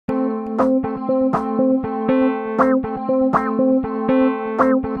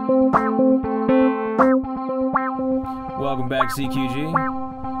Welcome back, CQG.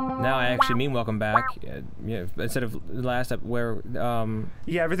 Now I actually mean welcome back. Yeah, instead of the last up where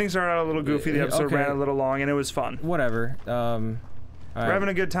yeah, everything started out a little goofy. The episode ran a little long, and it was fun. Whatever. We're having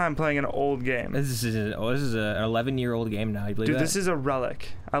a good time playing an old game. This is an 11-year-old game now. You believe Dude, that? this is a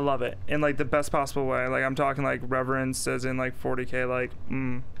relic. I love it in like the best possible way. Like I'm talking like reverence, as in like 40K, like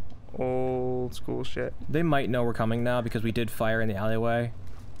old school shit. They might know we're coming now because we did fire in the alleyway.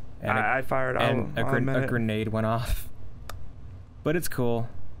 And I fired out. And a grenade went off. But it's cool.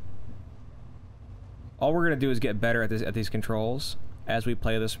 All we're gonna do is get better at these controls as we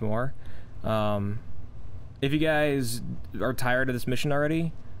play this more. If you guys are tired of this mission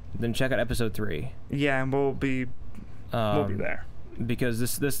already, then check out episode 3. Yeah, and we'll be there.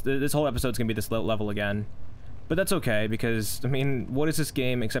 Because this whole episode's gonna be this level again. But that's okay, because I mean, what is this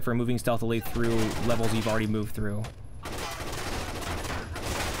game except for moving stealthily through levels you've already moved through?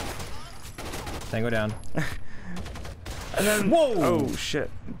 Tango down. And then, whoa! Oh shit!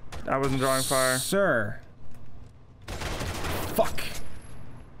 I wasn't drawing fire. Sir. Fuck.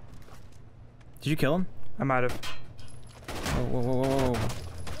 Did you kill him? I might have. Whoa, whoa, whoa, whoa.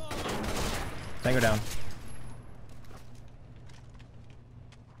 Tango down.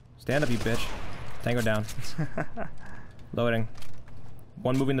 Stand up, you bitch. Tango down. Loading.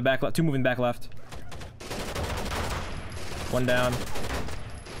 One moving the back left. Two moving back left. One down.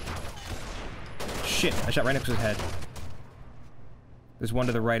 Shit, I shot right next to his head. There's one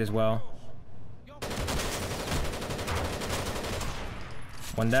to the right as well.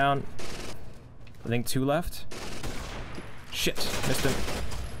 One down. I think 2 left. Shit, missed him.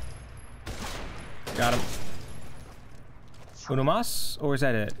 Got him. Uno mas? Or is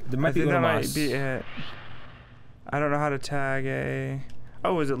that it? There might be Uno mas. Might be it. I don't know how to tag a...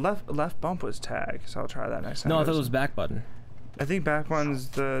 Oh, is it left bump was tag, so I'll try that next time. No, I thought it was back button. I think back one's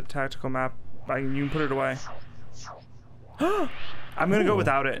the tactical map. You can put it away. I'm gonna go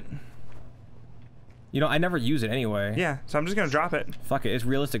without it. You know, I never use it anyway. Yeah, so I'm just gonna drop it. Fuck it, it's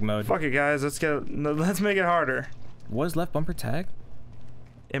realistic mode. Fuck it, guys. Let's make it harder. Was left bumper tag?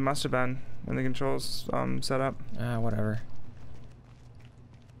 It must have been when the controls set up. Whatever.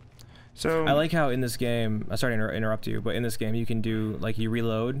 So I like how in this game, sorry to interrupt you, but in this game you can do, like, you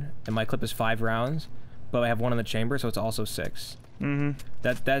reload, and my clip is 5 rounds, but I have 1 in the chamber, so it's also 6. Mm-hmm.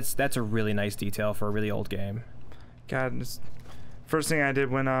 That's a really nice detail for a really old game. God, first thing I did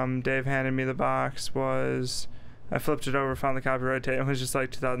when Dave handed me the box was I flipped it over, found the copyright date, and it was just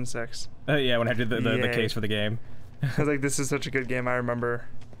like 2006. Yeah, when I did the case for the game. I was like, this is such a good game. I remember.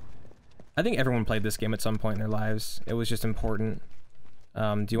 I think everyone played this game at some point in their lives. It was just important.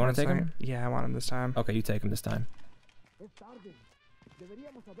 Do you want to take him? Yeah, I want him this time. Okay, you take him this time.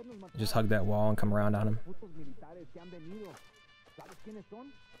 Just hug that wall and come around on him.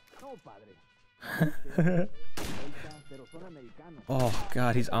 Oh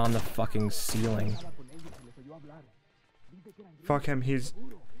god, he's on the fucking ceiling. Fuck him. He's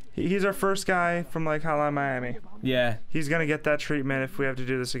our first guy from like Hotline Miami. Yeah. He's gonna get that treatment if we have to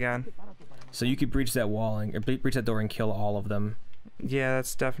do this again. So you could breach that wall and breach that door and kill all of them. Yeah,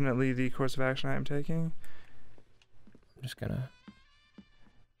 that's definitely the course of action I am taking. I'm just gonna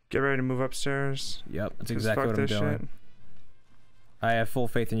get ready to move upstairs. Yep, that's exactly what I'm doing. Shit. I have full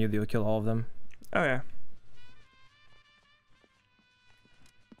faith in you that you'll kill all of them. Oh yeah.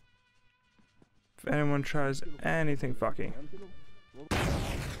 If anyone tries anything fucky.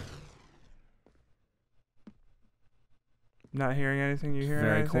 Not hearing anything, you hear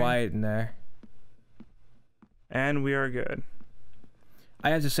anything? Very quiet in there. And we are good. I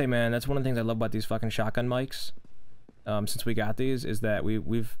have to say, man, that's one of the things I love about these fucking shotgun mics. Since we got these, is that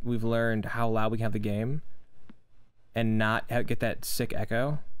we've learned how loud we can have the game, and not get that sick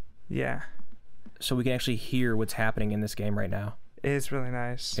echo. Yeah. So we can actually hear what's happening in this game right now. It's really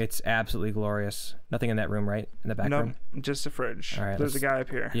nice. It's absolutely glorious. Nothing in that room, right? In the back room? Nope, just a fridge. All right, there's a guy up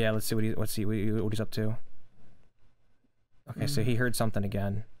here. Yeah, let's see what he's up to. Okay, so he heard something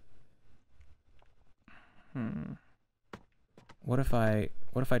again. What if I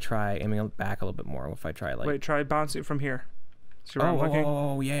try aiming back a little bit more? What if I try like... Wait, try bouncing from here.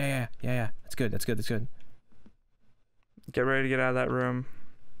 Oh, yeah. That's good. Get ready to get out of that room.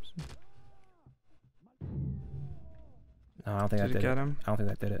 No, I don't think that did it. Get him? I don't think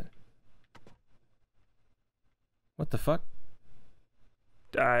that did it. What the fuck?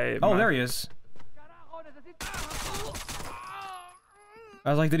 Oh, there he is. I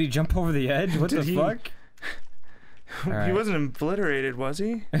was like, did he jump over the edge? What the fuck? Right. He wasn't obliterated, was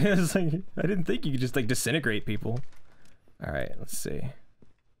he? It was like, I didn't think you could just like disintegrate people. All right, let's see.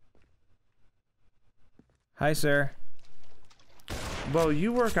 Hi, sir. Well,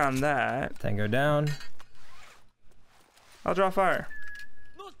 you work on that. Tango down. I'll draw fire.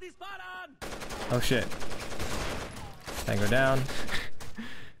 Oh shit. Tango down.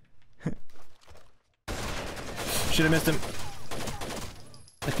 Should have missed him.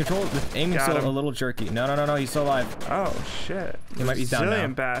 The control, the aim is still a little jerky. No, no, no, no, he's still alive. Oh shit. He's down now.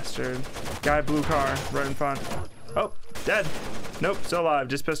 Brazilian bastard. Guy blue car right in front. Oh, dead. Nope, still alive,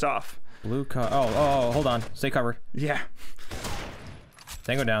 just pissed off. Blue car. Oh, hold on. Stay covered. Yeah.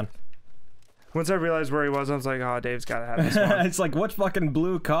 Tango down. Once I realized where he was, I was like, oh, Dave's gotta have this one. It's like, what fucking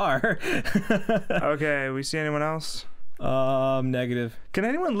blue car? Okay, we see anyone else? Negative. Can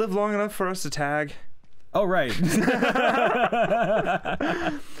anyone live long enough for us to tag? Oh, right.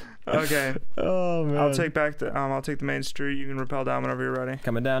 Okay. Oh, man. I'll take the main street. You can rappel down whenever you're ready.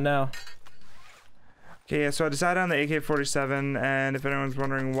 Coming down now. Okay, yeah, so I decided on the AK-47, and if anyone's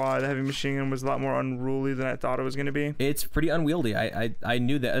wondering why, the heavy machine gun was a lot more unruly than I thought it was going to be. It's pretty unwieldy. I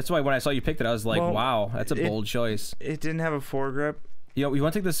knew that. That's why when I saw you picked it, I was like, well, wow, that's a bold choice. It didn't have a foregrip. You know, you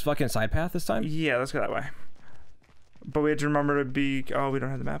want to take this fucking side path this time? Yeah, let's go that way. But we had to remember to be... Oh, we don't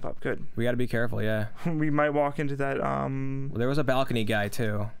have the map up. Good. We got to be careful, yeah. We might walk into that, Well, there was a balcony guy,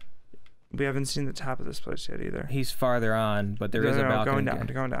 too. We haven't seen the top of this place yet, either. He's farther on, but there is a balcony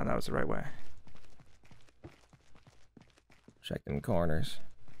going down. That was the right way. Checking corners.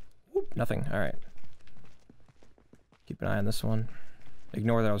 Whoop, nothing. All right. Keep an eye on this one.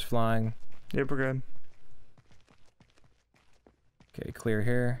 Ignore that I was flying. Yep, we're good. Okay, clear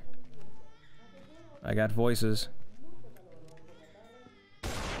here. I got voices.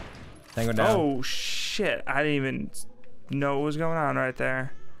 Tango down. Oh, shit. I didn't even know what was going on right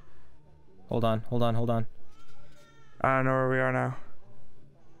there. Hold on, hold on, hold on. I don't know where we are now.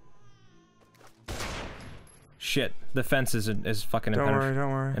 Shit, the fence is fucking don't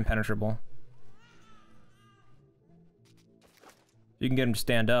worry. impenetrable. You can get him to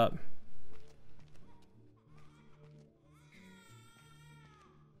stand up.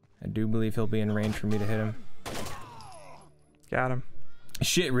 I do believe he'll be in range for me to hit him. Got him.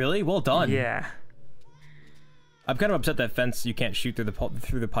 Shit, really? Well done. Yeah. I'm kind of upset that fence you can't shoot through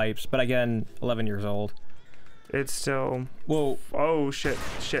the pipes, but again, 11 years old. It's still... Whoa. Oh, shit.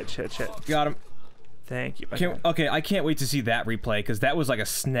 Shit. Got him. Thank you. Okay, I can't wait to see that replay, because that was like a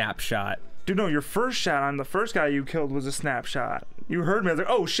snapshot. Dude, no, your first shot on the first guy you killed was a snapshot. You heard me. I was like,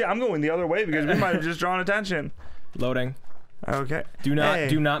 oh, shit, I'm going the other way because we might have just drawn attention. Loading. Okay. Do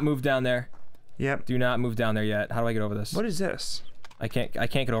not move down there. Yep. Do not move down there yet. How do I get over this? What is this? I can't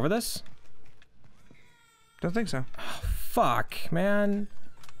get over this? Don't think so. Oh, fuck, man.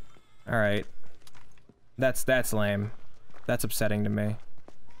 Alright. That's lame. That's upsetting to me.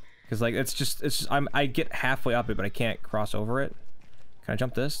 Cause like it's just I get halfway up it, but I can't cross over it. Can I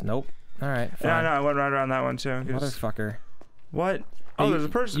jump this? Nope. Alright, fine. No, I went right around that one too. Motherfucker. What? Oh, there's a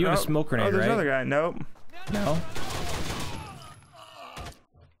person. You have a smoke grenade, right? Oh, there's right? another guy. Nope. No?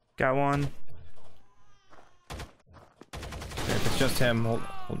 Got one. Okay, if it's just him, hold.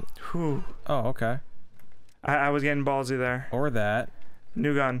 Whew. Oh, okay. I was getting ballsy there. Or that.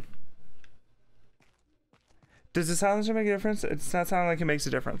 New gun. Does the silencer make a difference? It's not sounding like it makes a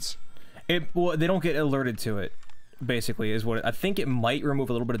difference. Well, they don't get alerted to it. Basically, is what I think. It might remove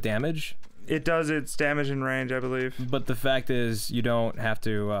a little bit of damage. It does its damage in range, I believe. But the fact is, you don't have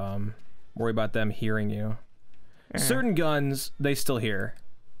to worry about them hearing you. Certain guns, they still hear.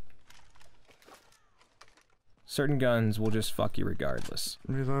 Certain guns will just fuck you regardless.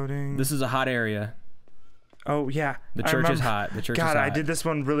 Reloading. This is a hot area. Oh, yeah. The church is hot. The church is hot. God, I did this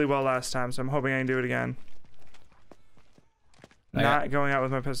one really well last time, so I'm hoping I can do it again. Not going out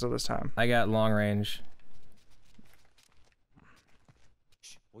with my pistol this time. I got long range.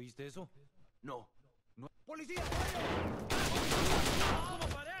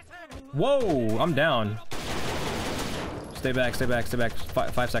 Whoa, I'm down. Stay back.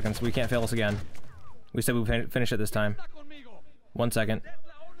 5 seconds. We can't fail this again. We said we'd finish it this time. 1 second.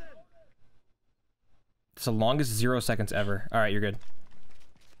 It's the longest 0 seconds ever. Alright, you're good.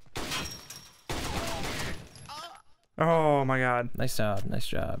 Oh my god. Nice job. Nice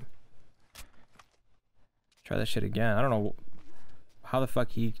job. Try that shit again. I don't know how the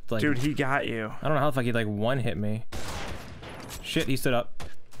fuck he like... Dude, he got you. I don't know how the fuck he like one hit me. Shit, he stood up.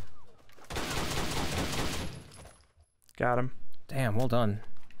 Got him. Damn, well done.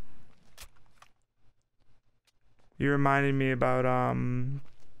 You reminded me about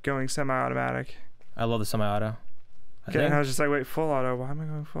going semi-automatic. I love the semi-auto. I was just like, wait, full auto. Why am I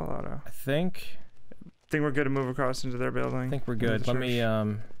going full auto? I think we're good to move across into their building. I think we're good. Let me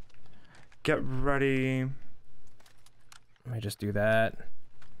get ready. Let me just do that.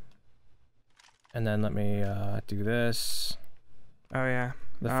 And then let me do this. Oh yeah.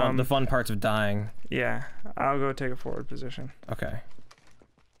 The fun parts of dying. Yeah, I'll go take a forward position. Okay.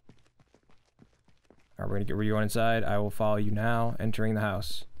 Alright, we're gonna get you on inside. I will follow you now, entering the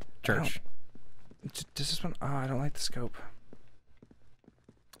house. Church. Does this one? Oh, I don't like the scope.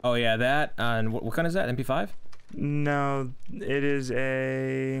 Oh yeah, that. And what kind is that? MP5? No, it is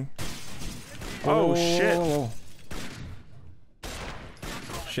a. Oh shit! Whoa.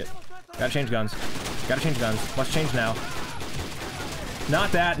 Shit. Gotta change guns. Gotta change guns. Let's change now.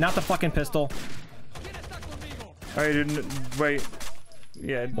 Not that. Not the fucking pistol. Oh, you didn't. Wait.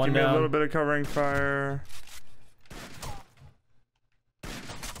 Yeah, One give me down. a little bit of covering fire.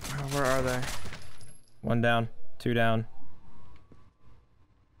 Oh, where are they? One down. Two down.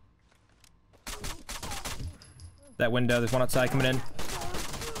 That window. There's one outside coming in.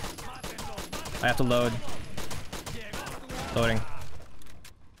 I have to load. Loading.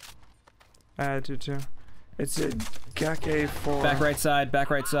 I do too. It's a GAC A4. Back right side.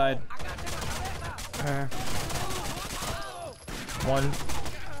 Back right side. One.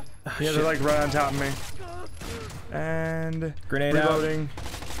 Oh, Yeah, shit. they're like right on top of me. And Grenade reloading.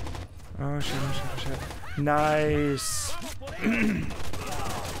 Oh shit! Oh shit! Oh shit! Nice.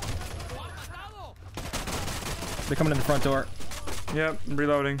 They're coming in the front door. Yep,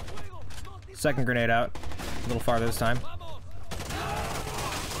 reloading. Second grenade out. A little farther this time.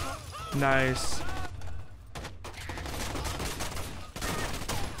 Nice.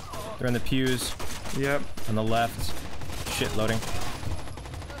 They're in the pews. Yep. On the left. Shit, loading.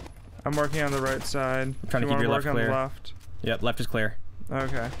 I'm working on the right side. I'm trying to keep your left on clear. the left? Yep, left is clear.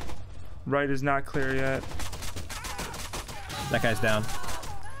 Okay. Right is not clear yet. That guy's down.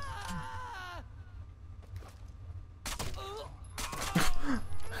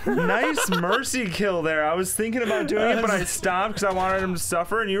 Nice mercy kill there. I was thinking about doing it, but I stopped because I wanted him to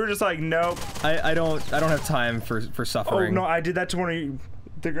suffer, and you were just like, nope. I don't have time for Oh suffering. no, I did that to one of you.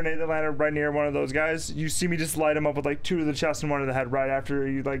 The grenade that landed right near one of those guys. You see me just light him up with like 2 to the chest and 1 to the head right after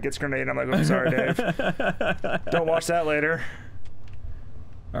he like gets grenade. I'm like, I'm sorry, Dave. Don't watch that later.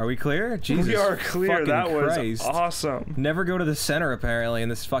 Are we clear? Jesus. We are clear. That was Christ. awesome. Never go to the center apparently in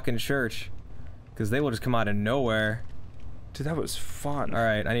this fucking church, because they will just come out of nowhere. Dude, that was fun. All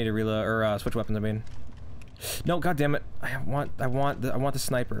right, I need to reload or switch weapons. I mean, no, god damn it! I want the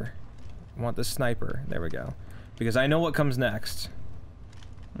sniper. I want the sniper. There we go. Because I know what comes next.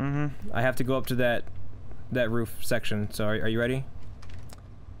 Mm-hmm. I have to go up to that roof section. So are you ready?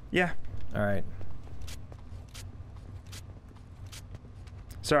 Yeah. All right.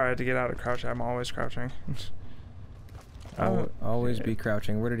 Sorry, I had to get out of crouch. I'm always crouching. Always be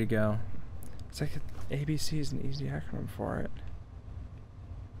crouching. Where did he go? It's like ABC is an easy acronym for it.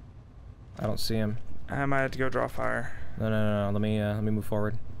 I don't see him. I might have to go draw fire. No. Let me move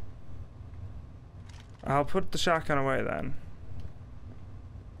forward. I'll put the shotgun away then.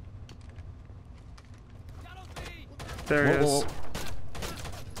 There he is.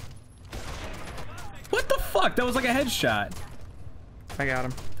 What the fuck? That was like a headshot. I got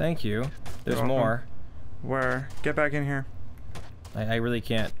him. Thank you. There's You're welcome. more. Where? Get back in here. I really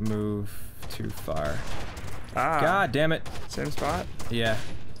can't move too far. Ah. God damn it. Same spot? Yeah.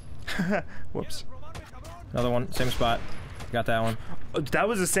 Whoops. Another one. Same spot. Got that one. That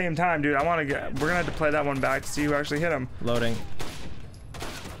was the same time, dude. We're gonna have to play that one back to see who actually hit him. Loading.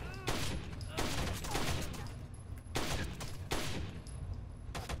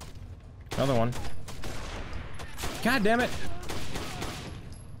 Another one. God damn it.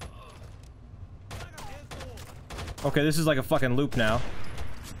 Okay, this is like a fucking loop now.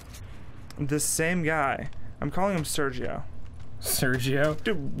 The same guy. I'm calling him Sergio. Sergio?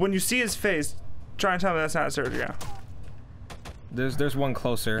 Dude, when you see his face, try and tell me that's not Sergio. There's one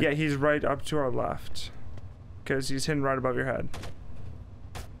closer. Yeah, he's right up to our left. Because he's hidden right above your head.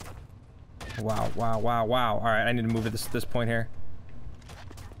 Wow. Alright, I need to move at this point here.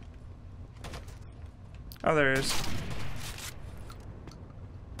 Oh, there he is.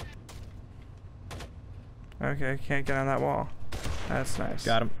 Okay, can't get on that wall. That's nice.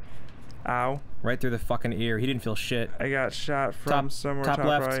 Got him. Ow. Right through the fucking ear. He didn't feel shit. I got shot from somewhere top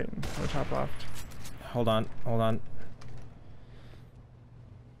left. right or top left. Hold on.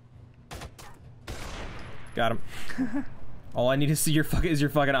 Got him. All I need to see is your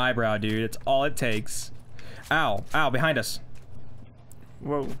fucking eyebrow, dude. It's all it takes. Ow. Behind us.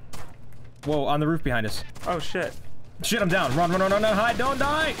 Whoa. Whoa, on the roof behind us. Oh, shit. Shit, I'm down. Run, hide, don't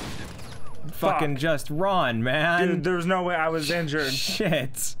die! Fucking just run, man. Dude, there was no way I was injured.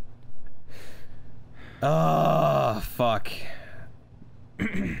 Shit. Oh, fuck.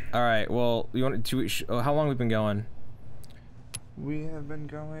 Alright, well, you want to... how long have we been going? We have been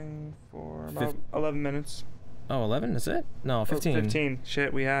going for about 11 minutes. Oh, 11? Is it? No, 15. 15.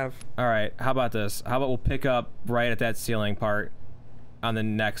 Shit, we have. All right. How about this? How about we'll pick up right at that ceiling part on the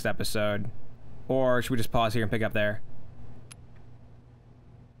next episode? Or should we just pause here and pick up there?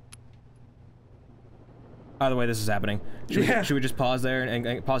 Either way, this is happening. Should we just pause there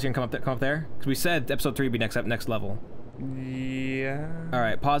and pause here and come up there? Because we said episode 3 would be next level. Yeah. All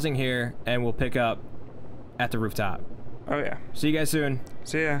right, pausing here, and we'll pick up at the rooftop. Oh yeah. See you guys soon.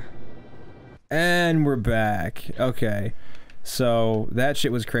 See ya. And we're back. Okay. So that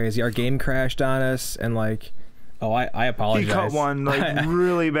shit was crazy. Our game crashed on us, and like, oh, I apologize. He caught one like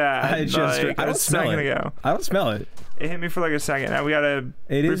really bad. I don't smell it. I don't smell it. It hit me for like a second. Now we gotta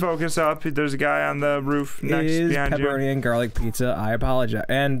refocus up. There's a guy on the roof next behind you. Pepperoni and garlic pizza. I apologize.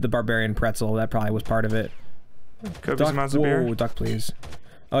 And the barbarian pretzel. That probably was part of it. Copious amounts of beer. Whoa, duck, please.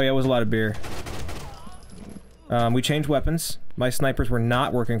 Oh yeah, it was a lot of beer. We changed weapons. My snipers were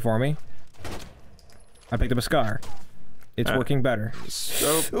not working for me. I picked up a scar. It's working better.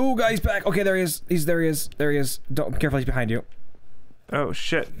 Ooh, guy's back. Okay, there he is. There he is. Don't be careful. He's behind you. Oh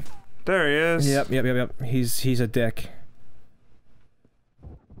shit. There he is. Yep. He's a dick.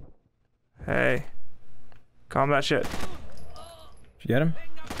 Hey. Calm that shit. Did you get him?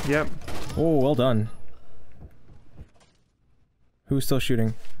 Yep. Oh, well done. Who's still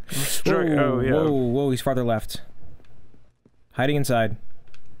shooting? Oh, yeah. Whoa, he's farther left. Hiding inside.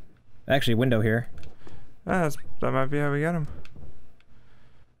 Actually, window here. That might be how we got him.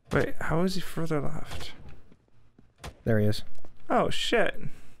 Wait, how is he further left? There he is. Oh, shit.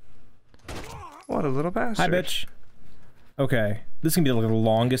 What a little bastard. Hi, bitch. Okay. This is gonna be the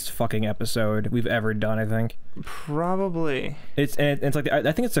longest fucking episode we've ever done, I think. Probably. It's like,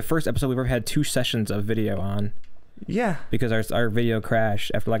 I think it's the first episode we've ever had 2 sessions of video on. Yeah. Because our video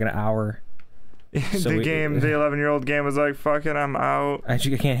crashed after like an hour. So the 11-year-old game was like, fuck it, I'm out. I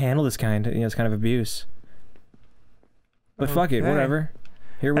can't handle this kind. It's kind of abuse. But fuck it, whatever.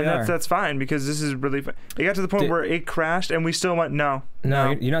 Here we are. That's fine, because this is really fun. It got to the point where it crashed, and we still went, no.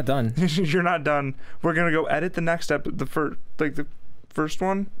 You're not done. You're not done. We're gonna go edit the next the first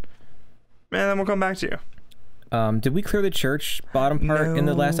one, and then we'll come back to you. Did we clear the church bottom part in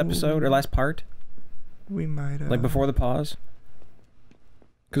the last episode, or last part? We might have. Like before the pause?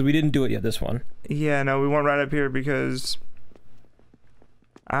 Because we didn't do it yet, this one. Yeah, no, we went right up here because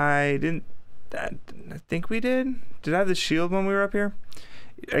I think we did. Did I have the shield when we were up here?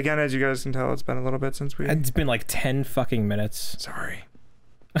 Again, as you guys can tell, it's been a little bit since we... It's been like 10 fucking minutes. Sorry.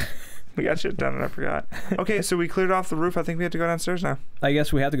 We got shit done and I forgot. Okay, so we cleared off the roof. I think we have to go downstairs now. I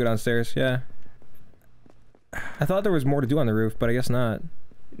guess we have to go downstairs, yeah. I thought there was more to do on the roof, but I guess not.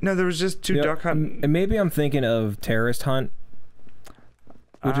 No, there was just 2 duck hunt. And maybe I'm thinking of terrorist hunt,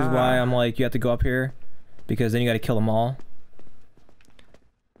 which is why I'm like, you have to go up here, because then you got to kill them all.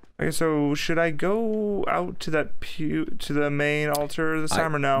 Okay, so should I go out to that to the main altar this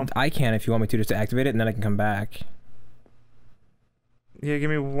time or no? I can if you want me to, just to activate it, and then I can come back. Yeah,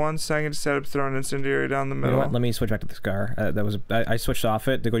 give me 1 second to set up, throw an incendiary down the middle. You know what? Let me switch back to the scar. I switched off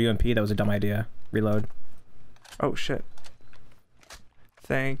it to go to UMP. That was a dumb idea. Reload. Oh shit.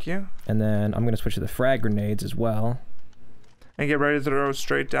 Thank you. And then I'm gonna switch to the frag grenades as well. And get ready to throw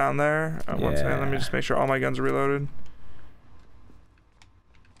straight down there. One second, let me just make sure all my guns are reloaded.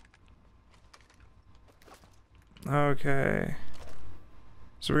 Okay.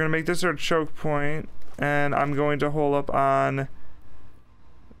 So we're gonna make this our choke point, and I'm going to hole up on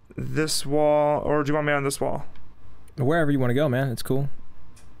this wall, or do you want me on this wall? Wherever you want to go, man. It's cool.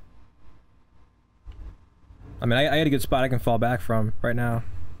 I mean, I had a good spot I can fall back from right now.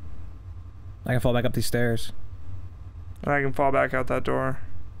 I can fall back up these stairs. And I can fall back out that door.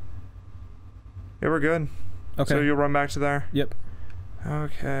 Yeah, we're good. Okay. So you'll run back to there? Yep.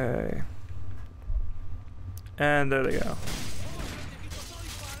 Okay. And there they go.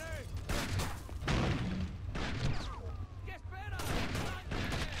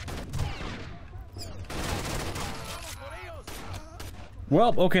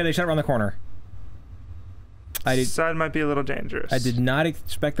 Well, okay, they shot around the corner. This side might be a little dangerous. I did not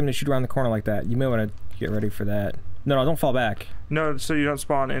expect them to shoot around the corner like that. You may want to get ready for that. No, don't fall back. No, so you don't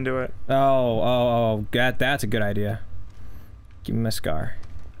spawn into it. Oh, that's a good idea. Give me my scar.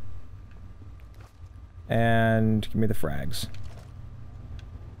 And give me the frags.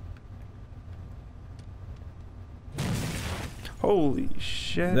 Holy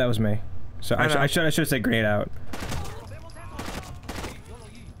shit. That was me. So I should have said grenade out.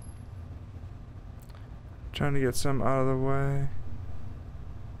 Trying to get some out of the way.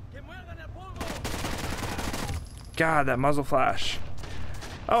 God, that muzzle flash.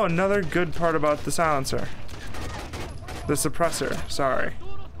 Oh, another good part about the silencer. The suppressor. Sorry.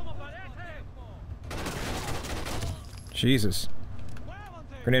 Jesus.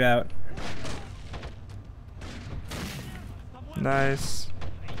 Grenade out. Nice.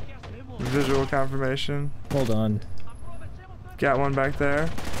 Visual confirmation. Hold on. Got one back there.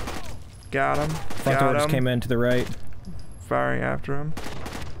 Got him. Front door just came in to the right. Firing after him.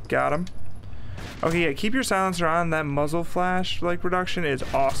 Got him. Okay, yeah, keep your silencer on. That muzzle flash like reduction is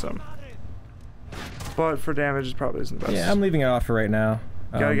awesome. But for damage, it probably isn't the best. Yeah, I'm leaving it off for right now.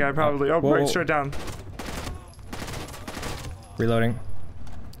 Got a guy probably. Oh, whoa, right, straight down. Reloading.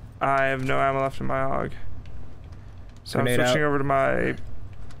 I have no ammo left in my hog. So Grenade I'm switching out. over to my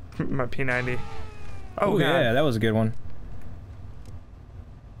P90. Oh, Ooh, God. yeah, that was a good one.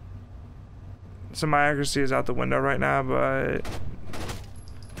 So my accuracy is out the window right now, but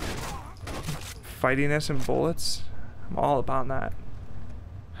fightiness and bullets, I'm all about that.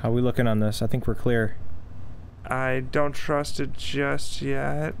 How are we looking on this? I think we're clear. I don't trust it just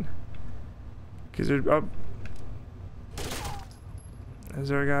yet. Cause it, oh, is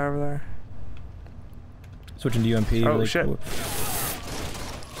there a guy over there? Switching to UMP. Oh really shit! Cool.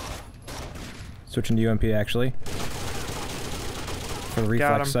 Switching to UMP actually. For the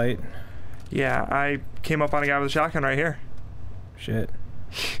reflex sight. Yeah, I came up on a guy with a shotgun right here. Shit.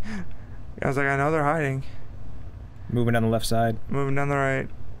 I was like, I know they're hiding. Moving down the left side. Moving down the right.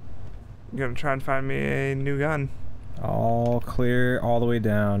 Gonna try and find me a new gun. All clear all the way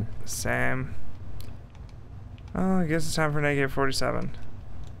down. Sam. Oh, I guess it's time for an AK-47.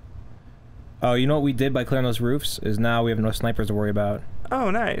 Oh, you know what we did by clearing those roofs? Is now we have no snipers to worry about.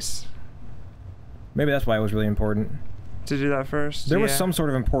 Oh, nice. Maybe that's why it was really important. To do that first? There was some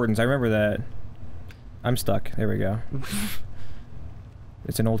sort of importance. I remember that. I'm stuck. There we go.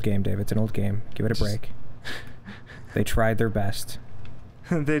 It's an old game, Dave. It's an old game. Give it a break. They tried their best.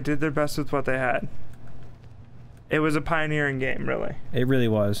 They did their best with what they had. It was a pioneering game, really. It really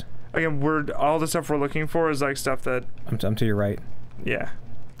was. Again, all the stuff we're looking for is like stuff that... I'm to your right. Yeah.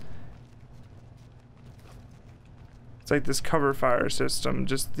 It's like this cover fire system,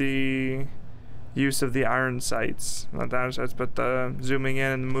 just the use of the iron sights. Not the iron sights, but the zooming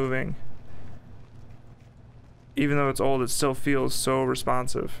in and moving. Even though it's old, it still feels so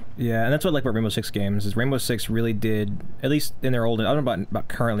responsive. Yeah, and that's what I like about Rainbow Six games, is Rainbow Six really did, at least in their older, I don't know about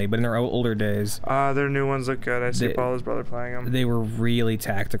currently, but in their older days. Their new ones look good. I see Paula's brother playing them. They were really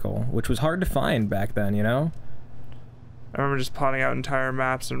tactical, which was hard to find back then, you know? I remember just plotting out entire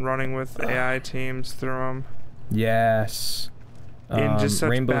maps and running with AI teams through them. Yes. In just such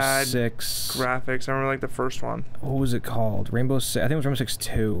Rainbow bad Six graphics. I remember like the first one. What was it called? Rainbow Six. I think it was Rainbow Six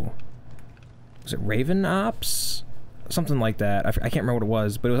 2. Was it Raven Ops? Something like that. I can't remember what it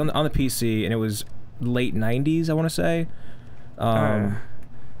was, but it was on the PC, and it was late 90s, I want to say.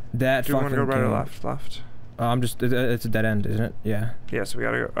 That Do you want to go right game, or left? Left. it's a dead end, isn't it? Yeah. Yeah, so we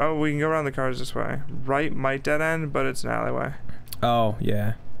gotta go. Oh, we can go around the cars this way. Right might dead end, but it's an alleyway. Oh,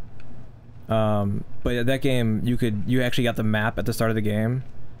 yeah. But yeah, that game, you actually got the map at the start of the game.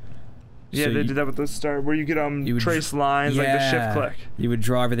 Yeah, So they did that with the start, where you could you would trace lines, like the shift click. You would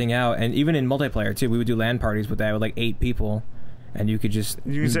draw everything out, and even in multiplayer too, we would do LAN parties with that with like 8 people, and you could just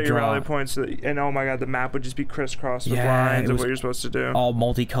You can set your draw rally points, and oh my god, the map would just be crisscrossed with Yeah, lines it of was what you're supposed to do. all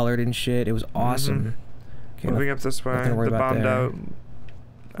multicolored and shit. It was awesome. Okay, Moving up this way, nothing to worry the about bombed there. out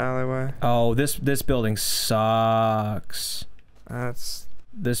alleyway. Oh, this building sucks.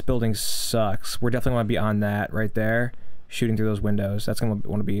 This building sucks. We're definitely want to be on that right there, shooting through those windows. That's gonna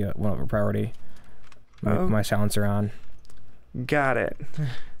want to be one of our priority. Put my silencer on. Got it.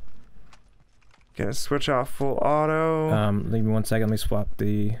 Gonna switch off full auto. Leave me 1 second. Let me swap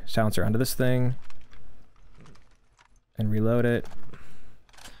the silencer onto this thing and reload it.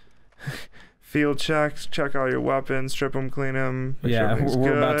 Field checks. Check all your weapons. Strip them. Clean them. Yeah,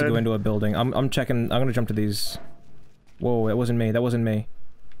 we're about to go into a building. I'm checking. I'm gonna jump to these. Whoa, that wasn't me. That wasn't me.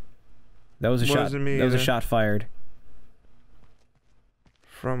 That was a shot. Wasn't me that was a either. shot fired.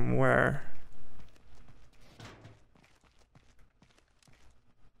 From where?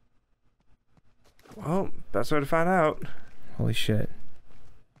 Well, best way to find out. Holy shit.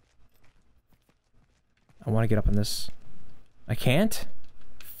 I want to get up on this. I can't?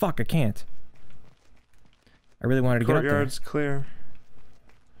 Fuck, I can't. I really wanted to get up there. Courtyard's clear.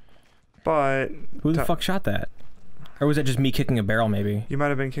 But Who the fuck shot that? Or was that just me kicking a barrel, maybe? you might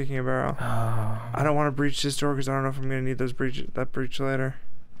have been kicking a barrel. Oh. I don't want to breach this door because I don't know if I'm gonna need that breach later.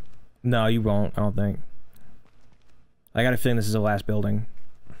 No, you won't, I don't think. I got a feeling this is the last building.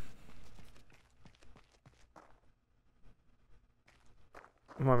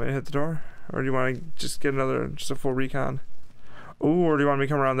 You want me to hit the door? Or do you want to just get just a full recon? Ooh, or do you want me to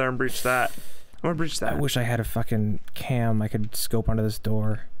come around there and breach that? gonna breach that. I wish I had a fucking cam I could scope onto this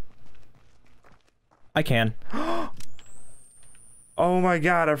door. I can. Oh my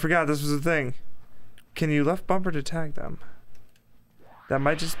god, I forgot this was a thing. Can you left bumper to tag them? That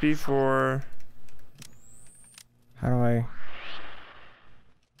might just be for... How do I...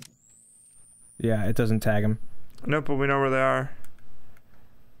 Yeah, it doesn't tag them. Nope, but we know where they are.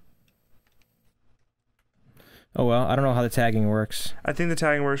 Oh well, I don't know how the tagging works. I think the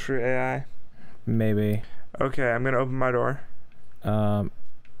tagging works for AI. Maybe. Okay, I'm gonna open my door.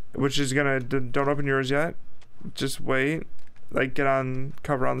 Which is gonna... Don't open yours yet. Just wait. Like, get on...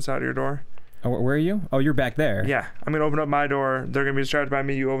 Cover on the side of your door. Oh, where are you? Oh, you're back there. Yeah, I'm gonna open up my door. They're gonna be distracted by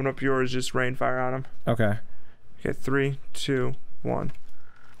me. You open up yours, just rain fire on them. Okay. Okay, 3, 2, 1.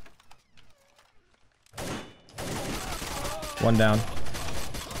 1 down.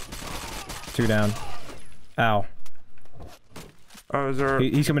 2 down. Ow. Oh, is there...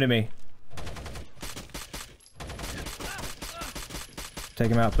 He's coming to me. Take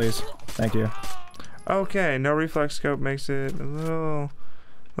him out, please. Thank you. Okay, no reflex scope makes it a little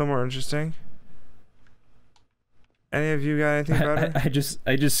more interesting. Any of you got anything better? I just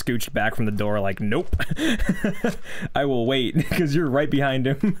scooched back from the door like, nope. I will wait, because you're right behind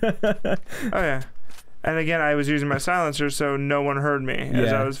him. Oh yeah. And again, I was using my silencer, so no one heard me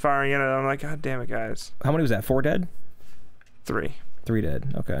as I was firing in it. I'm like, God damn it, guys. How many was that? 4 dead? 3. 3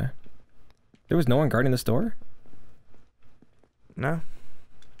 dead, okay. There was no one guarding this door? No.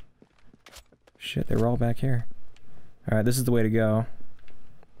 Shit, they were all back here. Alright, this is the way to go.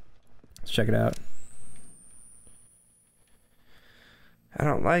 Let's check it out. I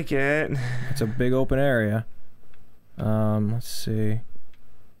don't like it. It's a big open area. Let's see.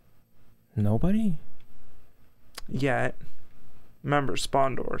 Nobody? Yet. Remember,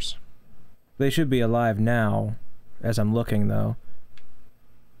 spawn doors. They should be alive now, as I'm looking though.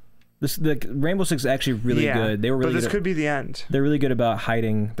 The Rainbow Six is actually really good. They were really but this could be the end. They're really good about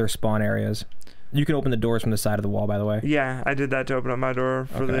hiding their spawn areas. You can open the doors from the side of the wall, by the way. Yeah, I did that to open up my door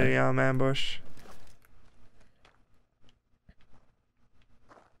for the ambush.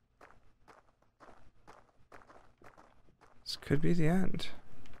 This could be the end.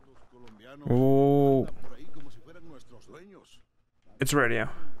 Oh. It's radio.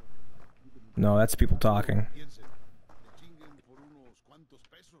 No, that's people talking.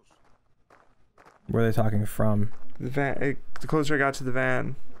 Where are they talking from? The van. The closer I got to the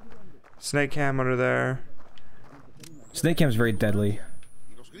van. Snake cam under there. Snake cam's very deadly.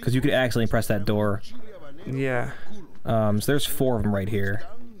 Because you could accidentally press that door. Yeah. So there's 4 of them right here.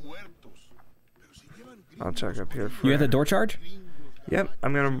 I'll check up here for You have the door charge? Yep,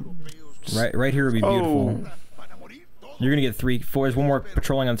 I'm gonna... Right here would be beautiful. You're gonna get 3, 4. There's one more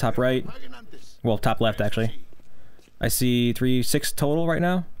patrolling on the top right. Well, top left, actually. I see 3, 6 total right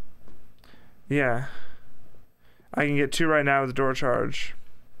now. Yeah. I can get 2 right now with the door charge.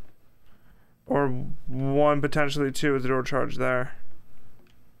 Or 1, potentially 2 with the door charge there.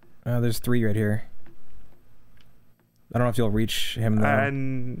 There's 3 right here. I don't know if you'll reach him though.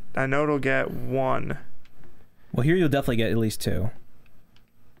 And I know it'll get 1. Well, here you'll definitely get at least 2.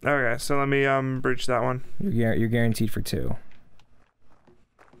 Okay, so let me breach that one. You're guaranteed for 2.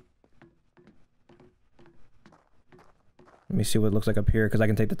 Let me see what it looks like up here, because I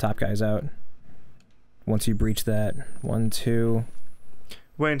can take the top guys out. Once you breach that. 1, 2.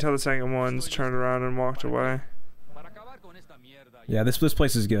 Wait until the second one's turned around and walked away. Yeah, this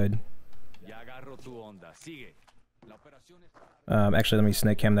place is good. Actually, let me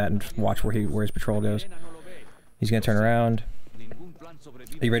snake cam that and watch where his patrol goes. He's gonna turn around.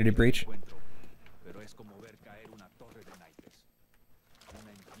 Are you ready to breach?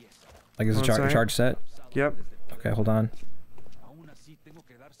 Like, is the charge set? Yep. Okay, hold on.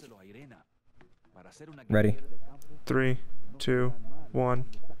 Ready. 3, 2, 1.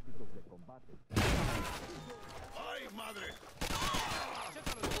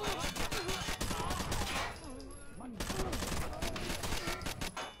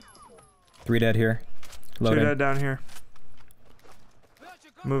 Three dead here. Loading. 2 dead down here.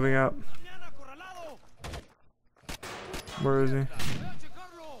 Moving up. Where is he?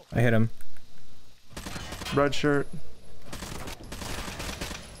 I hit him. Red shirt.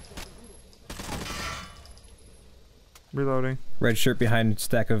 Reloading. Red shirt behind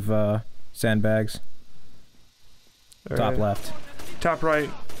stack of sandbags. Top left. Top right.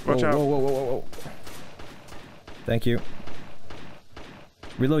 Watch out. Whoa, whoa, whoa, whoa, whoa. Thank you.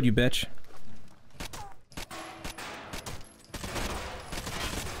 Reload, you bitch.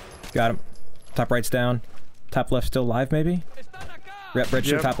 Got him. Top right's down. Top left still alive, maybe? Red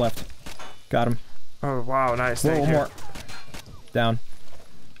shirt, top left. Got him. Oh, wow, nice. Whoa, Thank one you. more. Down.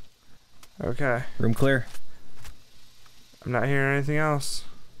 Okay. Room clear. I'm not hearing anything else.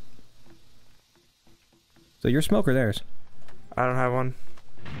 So your smoke or theirs? I don't have one.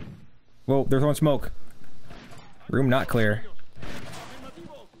 Whoa, they're throwing smoke. Room not clear.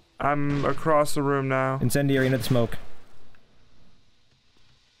 I'm across the room now. Incendiary into the smoke.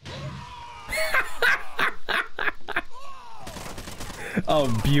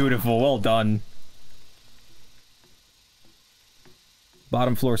 Oh, beautiful. Well done.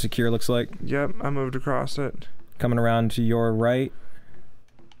 Bottom floor secure, looks like. Yep, I moved across it. Coming around to your right.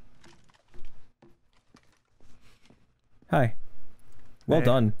 Hi. Well Hey.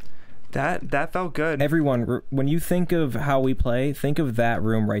 done. That felt good. Everyone, when you think of how we play, think of that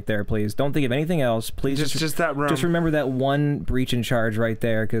room right there, please. Don't think of anything else. Please just that room. Just remember that one breach in charge right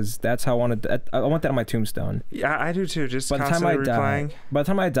there, because that's how I want that on my tombstone. Yeah, I do too. Just By the time I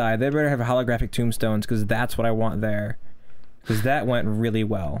replaying. die, they better have holographic tombstones, because that's what I want there. Because that went really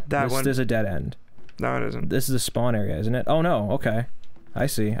well. This is a dead end. No, it isn't. This is a spawn area, isn't it? Oh no, okay. I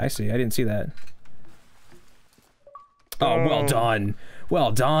see. I didn't see that. Oh, well done.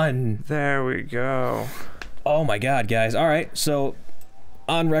 Well done. There we go. Oh my god, guys. Alright, so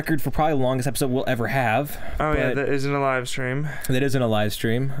on record for probably the longest episode we'll ever have. Oh yeah, that isn't a live stream. That isn't a live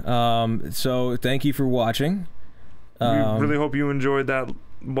stream. So thank you for watching. We really hope you enjoyed that.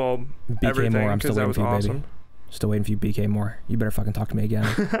 Well, BK everything, Moore, I'm still waiting was for you, awesome. baby. Still waiting for you, BK Moore. You better fucking talk to me again.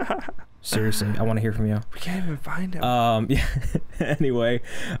 Seriously, I want to hear from you. We can't even find him. Yeah. Anyway,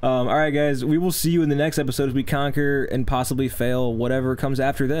 all right, guys. We will see you in the next episode as we conquer and possibly fail whatever comes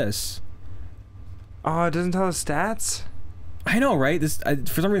after this. Oh, it doesn't tell us stats? I know, right?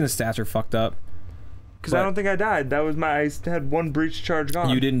 For some reason, the stats are fucked up. Because I don't think I died. That was I had one breach charge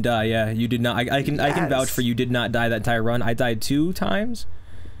gone. You didn't die, yeah. You did not. I can vouch for you did not die that entire run. I died 2 times.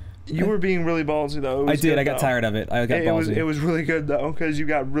 You were being really ballsy though. I did. I got tired of it. I got ballsy. It was really good though, because you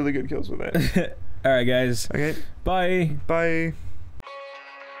got really good kills with it. All right, guys. Okay. Bye. Bye.